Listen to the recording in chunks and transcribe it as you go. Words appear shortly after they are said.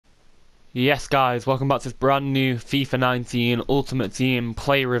Yes guys, welcome back to this brand new FIFA 19 Ultimate Team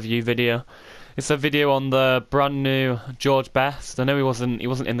play review video. It's a video on the brand new George Best. I know he wasn't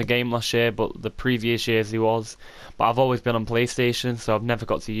in the game last year, but the previous years he was. But I've always been on PlayStation, so I've never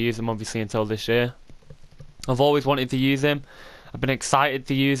got to use him obviously until this year. I've always wanted to use him. I've been excited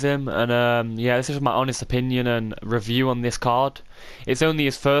to use him, and yeah, this is my honest opinion and review on this card. It's only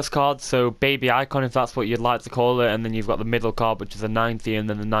his first card, so baby icon if that's what you'd like to call it, and then you've got the middle card which is a 90 and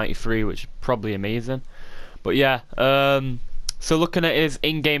then the 93, which is probably amazing. But yeah, so looking at his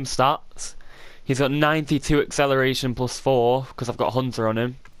in-game stats, he's got 92 acceleration plus 4, because I've got Hunter on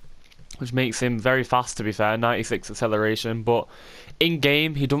him, which makes him very fast to be fair, 96 acceleration, but in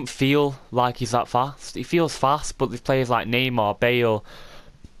game he doesn't feel like he's that fast. He feels fast, but there's players like Neymar, Bale,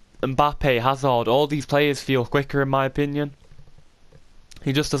 Mbappe, Hazard, all these players feel quicker in my opinion.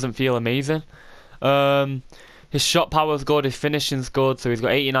 He just doesn't feel amazing. His shot power's good, his finishing's good, so he's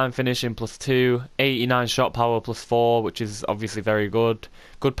got 89 finishing plus 2, 89 shot power plus 4, which is obviously very good.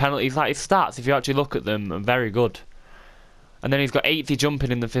 Good penalties, like his stats, if you actually look at them, are very good. And then he's got 80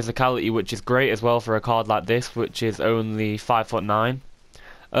 jumping in the physicality, which is great as well for a card like this, which is only 5'9".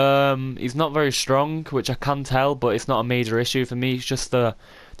 He's not very strong, which I can tell, but it's not a major issue for me. It's just the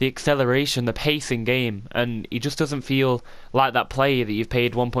acceleration, the pace in game, and he just doesn't feel like that player that you've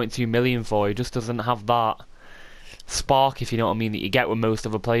paid 1.2 million for. He just doesn't have that spark, if you know what I mean, that you get with most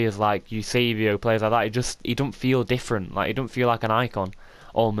other players like Eusebio, players like that. He don't feel different. Like, he don't feel like an icon,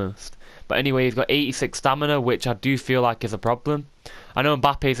 almost. But anyway, he's got 86 stamina, which I do feel like is a problem. I know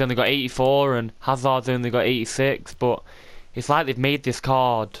Mbappe's only got 84 and Hazard's only got 86, but it's like they've made this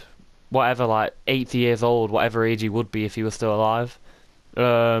card, whatever, like 80 years old, whatever age he would be if he was still alive.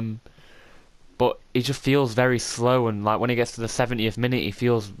 But he just feels very slow, and like when he gets to the 70th minute, he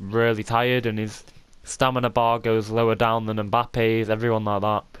feels really tired, and his stamina bar goes lower down than Mbappe's, everyone like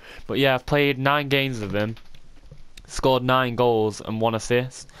that. But yeah, I've played 9 games with him, scored 9 goals and 1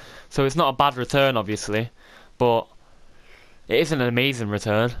 assist. So it's not a bad return, obviously, but it isn't an amazing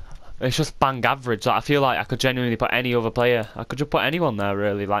return. It's just bang average. Like, I feel like I could genuinely put any other player. I could just put anyone there,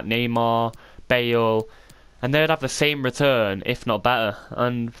 really, like Neymar, Bale, and they'd have the same return, if not better.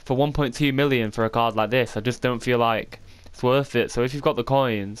 And for 1.2 million for a card like this, I just don't feel like it's worth it. So if you've got the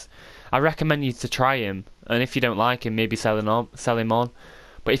coins, I recommend you to try him. And if you don't like him, maybe sell him on.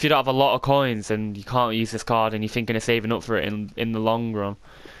 But if you don't have a lot of coins and you can't use this card and you're thinking of saving up for it in the long run,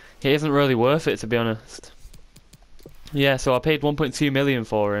 it isn't really worth it, to be honest. Yeah, so I paid 1.2 million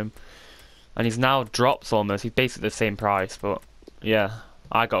for him, and he's now dropped almost. He's basically the same price, but yeah,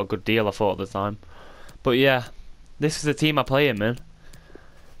 I got a good deal, I thought, at the time. But yeah, this is the team I play in, man.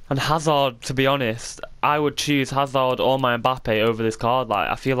 And Hazard, to be honest, I would choose Hazard or my Mbappe over this card. Like,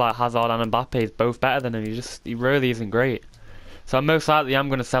 I feel like Hazard and Mbappe is both better than him. He really isn't great. So most likely I'm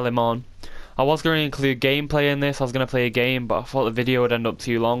going to sell him on. I was going to include gameplay in this. I was going to play a game, but I thought the video would end up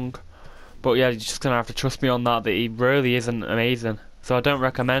too long. But yeah, you're just going to have to trust me on that he really isn't amazing. So I don't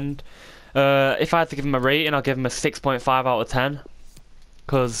recommend. If I had to give him a rating, I'll give him a 6.5 out of 10.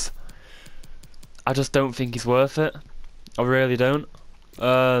 Because I just don't think he's worth it. I really don't.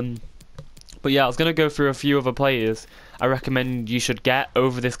 But yeah, I was going to go through a few other players I recommend you should get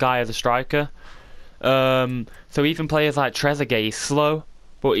over this guy as a striker. So even players like Trezeguet, he's slow,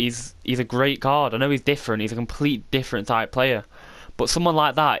 but he's a great card. I know he's different. He's a complete different type player. But someone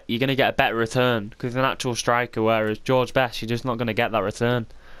like that, you're going to get a better return because he's an actual striker, whereas George Best, you're just not going to get that return.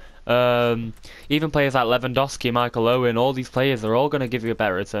 Even players like Lewandowski, Michael Owen, all these players are all going to give you a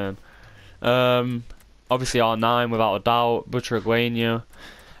better return. Obviously R9 without a doubt, Butragueño.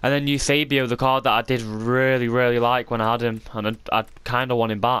 And then Eusebio, the card that I did really, really like when I had him, and I kind of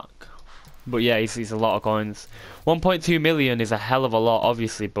want him back. But yeah, he's a lot of coins. 1.2 million is a hell of a lot,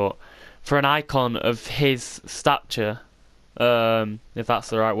 obviously, but for an icon of his stature, if that's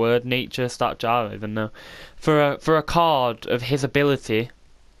the right word, nature, stature, I don't even know. For a card of his ability,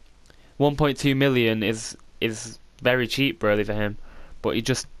 1.2 million is very cheap, really, for him. But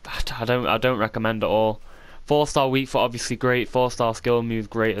I don't recommend it all. 4-star weak foot, obviously great. 4-star skill move,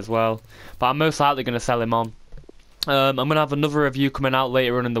 great as well. But I'm most likely going to sell him on. I'm going to have another review coming out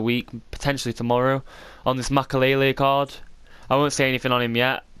later on in the week, potentially tomorrow, on this Makalele card. I won't say anything on him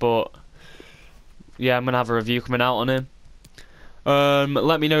yet, but yeah, I'm going to have a review coming out on him.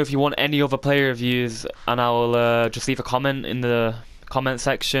 Let me know if you want any other player reviews, and I'll just leave a comment in the comment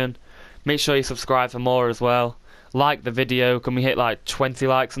section. Make sure you subscribe for more as well. Like the video. Can we hit like 20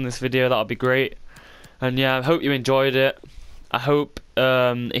 likes on this video? That would be great. And yeah, I hope you enjoyed it. I hope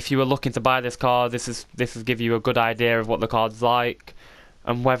if you were looking to buy this card, this will give you a good idea of what the card's like,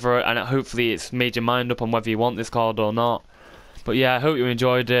 and hopefully it's made your mind up on whether you want this card or not. But yeah, I hope you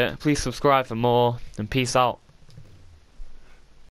enjoyed it. Please subscribe for more, and peace out.